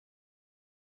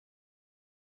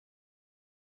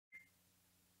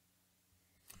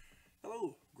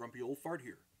Grumpy Old Fart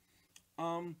here.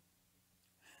 I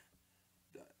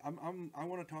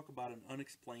want to talk about an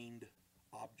unexplained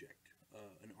object,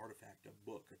 an artifact, a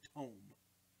book, a tome,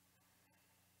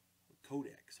 a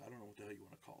codex. I don't know what the hell you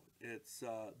want to call it. It's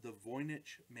the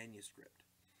Voynich Manuscript.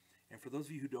 And for those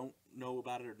of you who don't know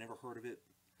about it or never heard of it,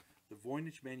 the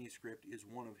Voynich Manuscript is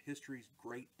one of history's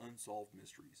great unsolved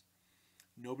mysteries.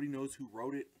 Nobody knows who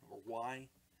wrote it or why.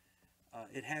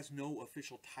 It has no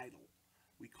official title.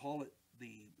 We call it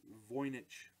the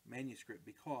Voynich Manuscript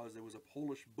because there was a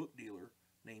Polish book dealer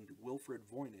named Wilfred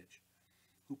Voynich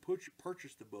who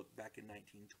purchased the book back in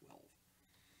 1912.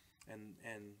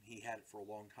 And he had it for a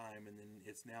long time, and then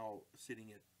it's now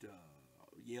sitting at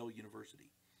Yale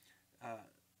University.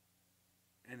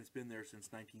 And it's been there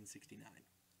since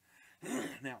 1969.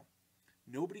 Now,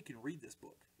 nobody can read this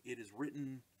book. It is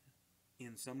written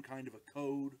in some kind of a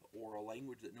code or a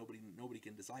language that nobody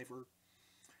can decipher,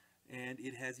 and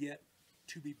it has yet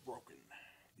to be broken.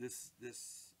 It's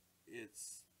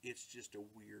just a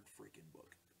weird freaking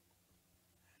book.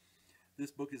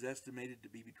 This book is estimated to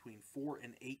be between 4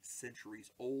 and 8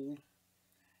 centuries old.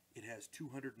 It has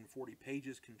 240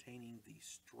 pages containing the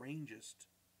strangest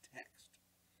text.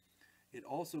 It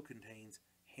also contains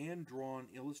hand-drawn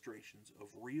illustrations of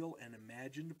real and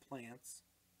imagined plants,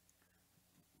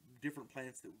 different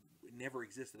plants that never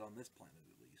existed on this planet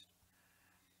at least,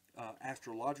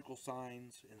 astrological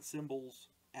signs and symbols,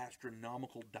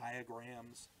 astronomical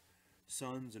diagrams,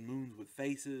 suns and moons with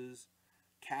faces,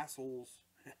 castles,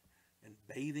 and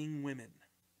bathing women.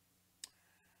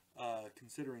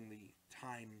 Considering the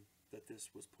time that this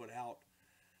was put out,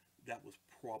 that was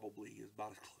probably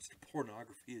about as close to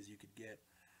pornography as you could get.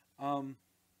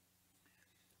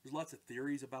 There's lots of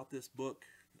theories about this book.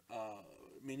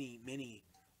 Many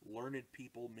learned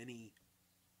people, many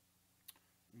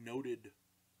noted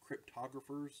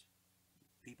cryptographers,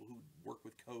 people who work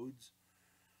with codes,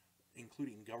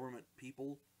 including government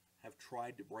people, have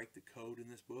tried to break the code in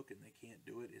this book, and they can't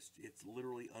do it. It's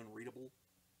literally unreadable,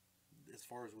 as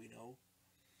far as we know.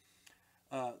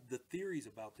 The theories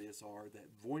about this are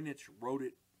that Voynich wrote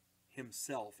it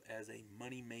himself as a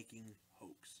money-making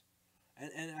hoax.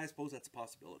 And I suppose that's a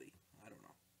possibility. I don't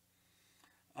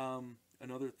know.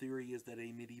 Another theory is that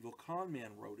a medieval con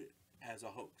man wrote it as a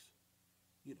hoax.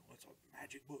 You know, it's a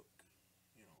magic book.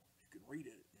 You know, you can read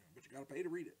it, you know, but you got to pay to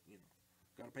read it. You know,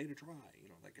 got to pay to try. You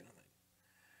know, that kind of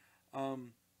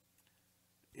thing.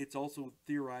 It's also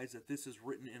theorized that this is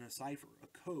written in a cipher, a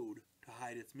code to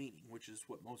hide its meaning, which is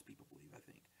what most people believe, I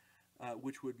think.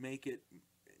 Which would make it...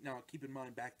 Now, keep in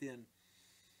mind, back then,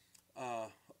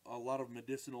 a lot of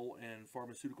medicinal and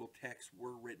pharmaceutical texts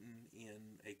were written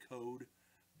in a code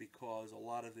because a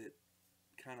lot of it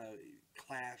kind of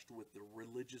clashed with the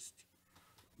religious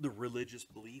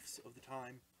beliefs of the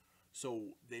time.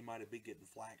 So they might have been getting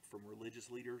flack from religious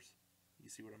leaders. You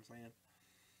see what I'm saying?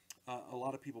 A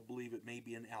lot of people believe it may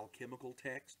be an alchemical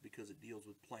text because it deals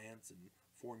with plants and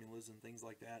formulas and things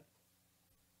like that.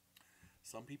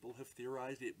 Some people have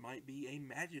theorized it might be a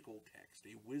magical text,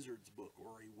 a wizard's book,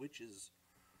 or a witch's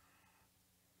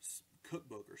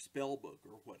cookbook or spell book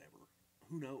or whatever.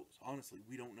 Who knows? Honestly,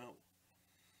 we don't know.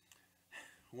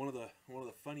 One of the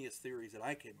funniest theories that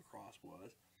I came across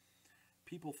was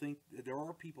people think that there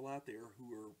are people out there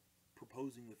who are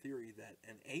proposing the theory that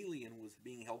an alien was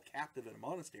being held captive in a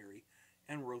monastery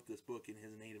and wrote this book in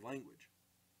his native language,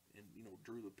 and you know,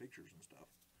 drew the pictures and stuff.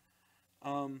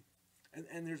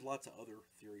 And there's lots of other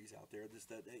theories out there. Just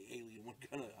that alien one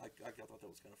I thought that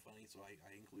was kind of funny, so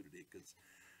I included it because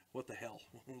what the hell?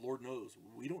 Lord knows,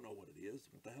 we don't know what it is.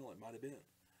 What the hell it might have been.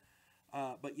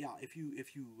 But yeah,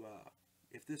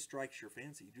 if this strikes your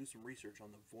fancy, do some research on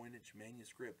the Voynich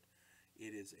Manuscript.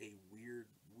 It is a weird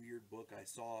book. I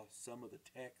saw some of the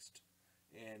text,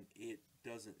 and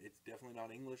it's definitely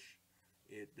not English.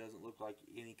 It doesn't look like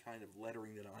any kind of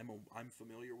lettering that I'm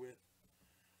familiar with.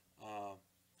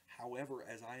 However,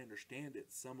 as I understand it,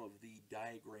 some of the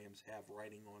diagrams have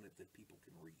writing on it that people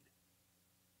can read.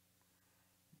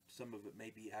 Some of it may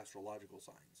be astrological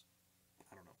signs.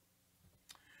 I don't know.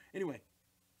 Anyway,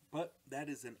 but that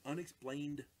is an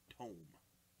unexplained tome,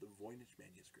 the Voynich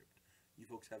Manuscript. You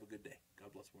folks have a good day.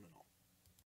 God bless one and all.